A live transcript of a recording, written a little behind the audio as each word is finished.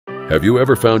Have you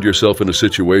ever found yourself in a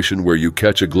situation where you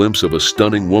catch a glimpse of a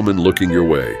stunning woman looking your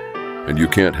way, and you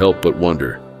can't help but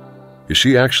wonder, is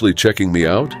she actually checking me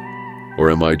out? Or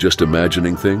am I just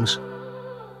imagining things?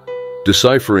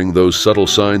 Deciphering those subtle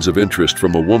signs of interest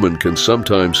from a woman can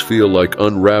sometimes feel like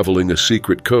unraveling a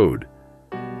secret code.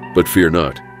 But fear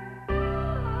not.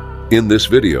 In this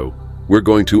video, we're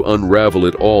going to unravel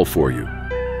it all for you.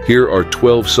 Here are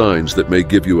 12 signs that may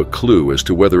give you a clue as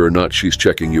to whether or not she's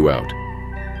checking you out.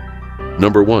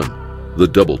 Number 1, the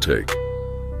double take.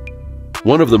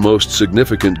 One of the most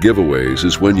significant giveaways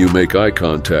is when you make eye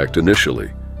contact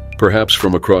initially, perhaps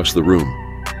from across the room.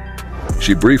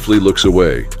 She briefly looks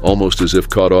away, almost as if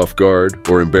caught off guard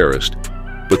or embarrassed,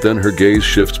 but then her gaze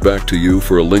shifts back to you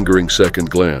for a lingering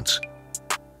second glance.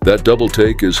 That double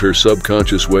take is her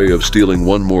subconscious way of stealing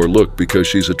one more look because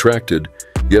she's attracted,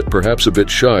 yet perhaps a bit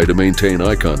shy to maintain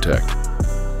eye contact.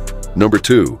 Number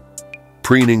 2,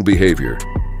 preening behavior.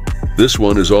 This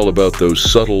one is all about those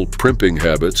subtle primping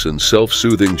habits and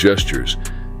self-soothing gestures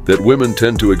that women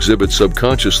tend to exhibit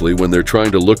subconsciously when they're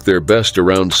trying to look their best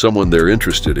around someone they're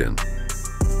interested in.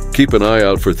 Keep an eye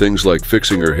out for things like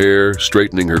fixing her hair,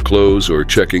 straightening her clothes, or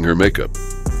checking her makeup.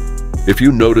 If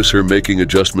you notice her making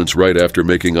adjustments right after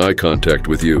making eye contact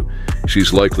with you,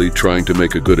 she's likely trying to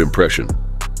make a good impression.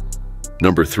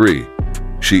 Number 3,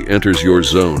 she enters your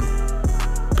zone.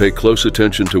 Pay close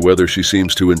attention to whether she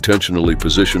seems to intentionally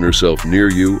position herself near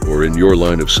you or in your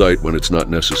line of sight when it's not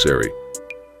necessary.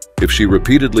 If she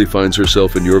repeatedly finds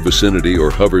herself in your vicinity or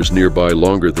hovers nearby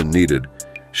longer than needed,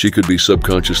 she could be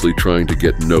subconsciously trying to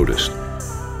get noticed.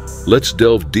 Let's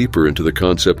delve deeper into the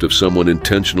concept of someone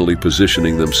intentionally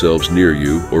positioning themselves near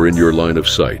you or in your line of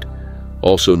sight,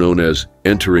 also known as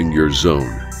entering your zone.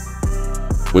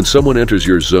 When someone enters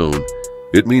your zone,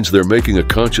 it means they're making a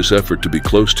conscious effort to be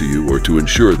close to you or to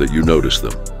ensure that you notice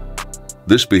them.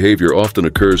 This behavior often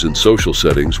occurs in social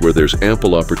settings where there's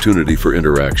ample opportunity for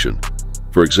interaction.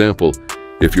 For example,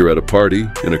 if you're at a party,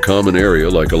 in a common area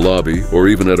like a lobby, or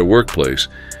even at a workplace,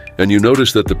 and you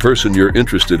notice that the person you're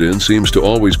interested in seems to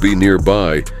always be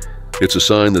nearby, it's a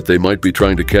sign that they might be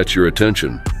trying to catch your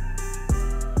attention.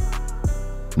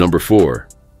 Number 4,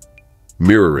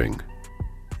 mirroring.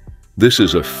 This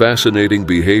is a fascinating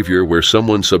behavior where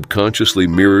someone subconsciously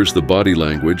mirrors the body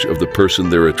language of the person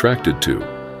they're attracted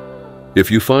to. If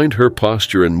you find her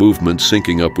posture and movements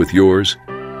syncing up with yours,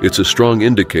 it's a strong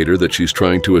indicator that she's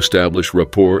trying to establish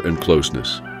rapport and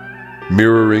closeness.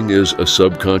 Mirroring is a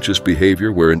subconscious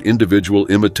behavior where an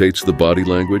individual imitates the body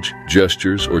language,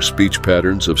 gestures, or speech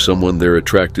patterns of someone they're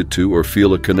attracted to or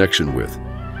feel a connection with.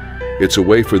 It's a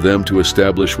way for them to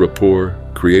establish rapport,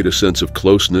 create a sense of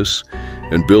closeness,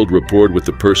 and build rapport with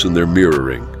the person they're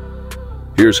mirroring.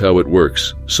 Here's how it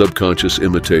works: subconscious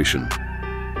imitation.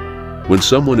 When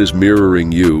someone is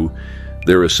mirroring you,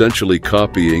 they're essentially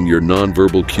copying your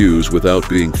nonverbal cues without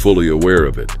being fully aware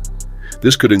of it.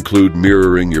 This could include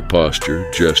mirroring your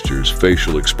posture, gestures,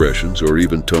 facial expressions, or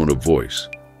even tone of voice.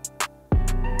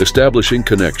 Establishing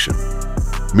connection.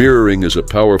 Mirroring is a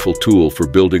powerful tool for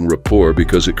building rapport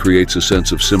because it creates a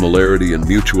sense of similarity and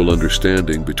mutual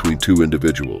understanding between two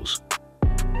individuals.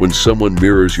 When someone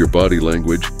mirrors your body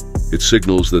language, it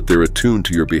signals that they're attuned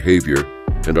to your behavior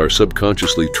and are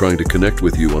subconsciously trying to connect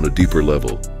with you on a deeper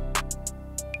level.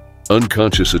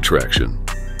 Unconscious attraction.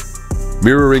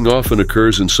 Mirroring often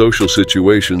occurs in social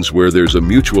situations where there's a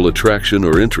mutual attraction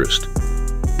or interest.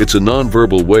 It's a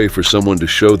nonverbal way for someone to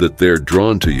show that they're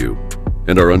drawn to you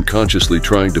and are unconsciously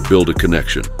trying to build a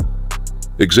connection.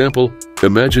 Example,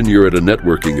 imagine you're at a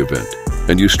networking event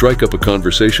and you strike up a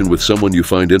conversation with someone you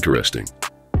find interesting.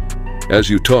 As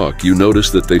you talk, you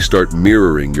notice that they start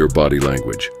mirroring your body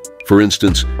language. For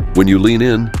instance, when you lean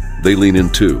in, they lean in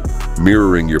too,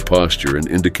 mirroring your posture and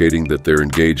indicating that they're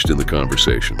engaged in the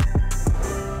conversation.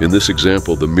 In this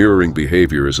example, the mirroring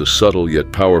behavior is a subtle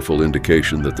yet powerful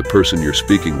indication that the person you're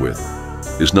speaking with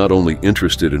is not only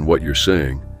interested in what you're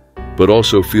saying, but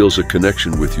also feels a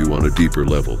connection with you on a deeper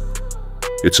level.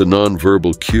 It's a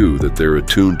nonverbal cue that they're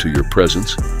attuned to your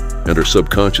presence and are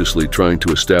subconsciously trying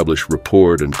to establish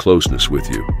rapport and closeness with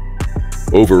you.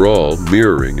 Overall,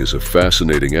 mirroring is a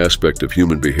fascinating aspect of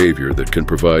human behavior that can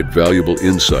provide valuable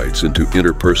insights into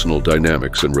interpersonal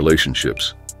dynamics and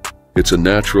relationships. It's a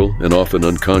natural and often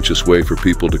unconscious way for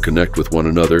people to connect with one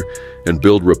another and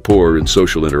build rapport in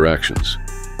social interactions.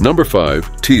 Number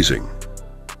 5, teasing.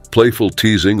 Playful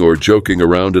teasing or joking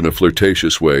around in a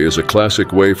flirtatious way is a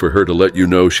classic way for her to let you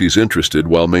know she's interested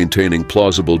while maintaining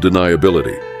plausible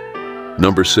deniability.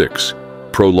 Number 6,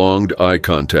 prolonged eye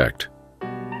contact.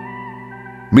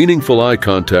 Meaningful eye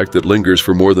contact that lingers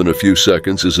for more than a few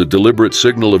seconds is a deliberate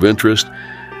signal of interest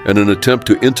and an attempt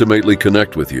to intimately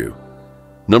connect with you.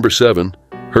 Number 7,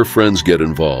 her friends get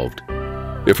involved.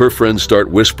 If her friends start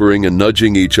whispering and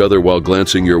nudging each other while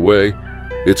glancing your way,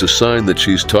 it's a sign that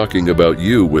she's talking about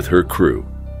you with her crew.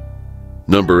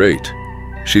 Number 8,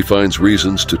 she finds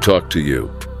reasons to talk to you.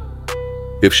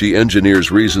 If she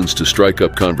engineers reasons to strike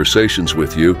up conversations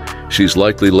with you, she's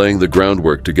likely laying the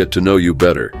groundwork to get to know you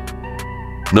better.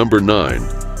 Number 9,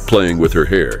 playing with her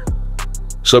hair.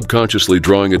 Subconsciously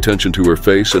drawing attention to her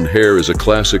face and hair is a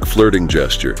classic flirting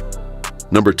gesture.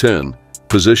 Number 10,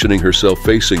 positioning herself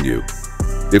facing you.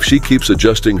 If she keeps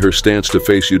adjusting her stance to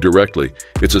face you directly,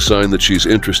 it's a sign that she's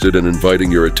interested in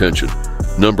inviting your attention.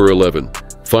 Number 11,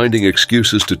 finding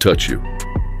excuses to touch you.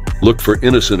 Look for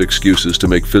innocent excuses to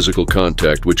make physical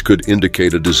contact, which could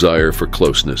indicate a desire for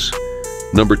closeness.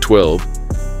 Number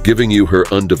 12, giving you her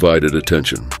undivided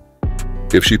attention.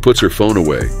 If she puts her phone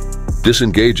away,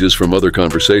 disengages from other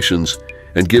conversations,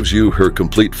 and gives you her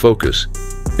complete focus,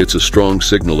 it's a strong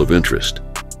signal of interest.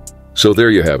 So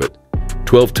there you have it.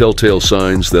 12 telltale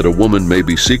signs that a woman may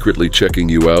be secretly checking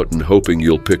you out and hoping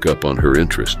you'll pick up on her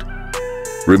interest.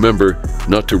 Remember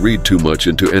not to read too much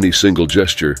into any single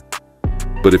gesture,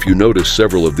 but if you notice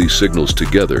several of these signals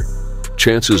together,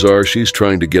 chances are she's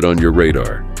trying to get on your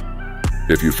radar.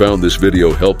 If you found this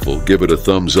video helpful, give it a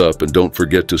thumbs up and don't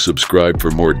forget to subscribe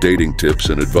for more dating tips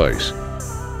and advice.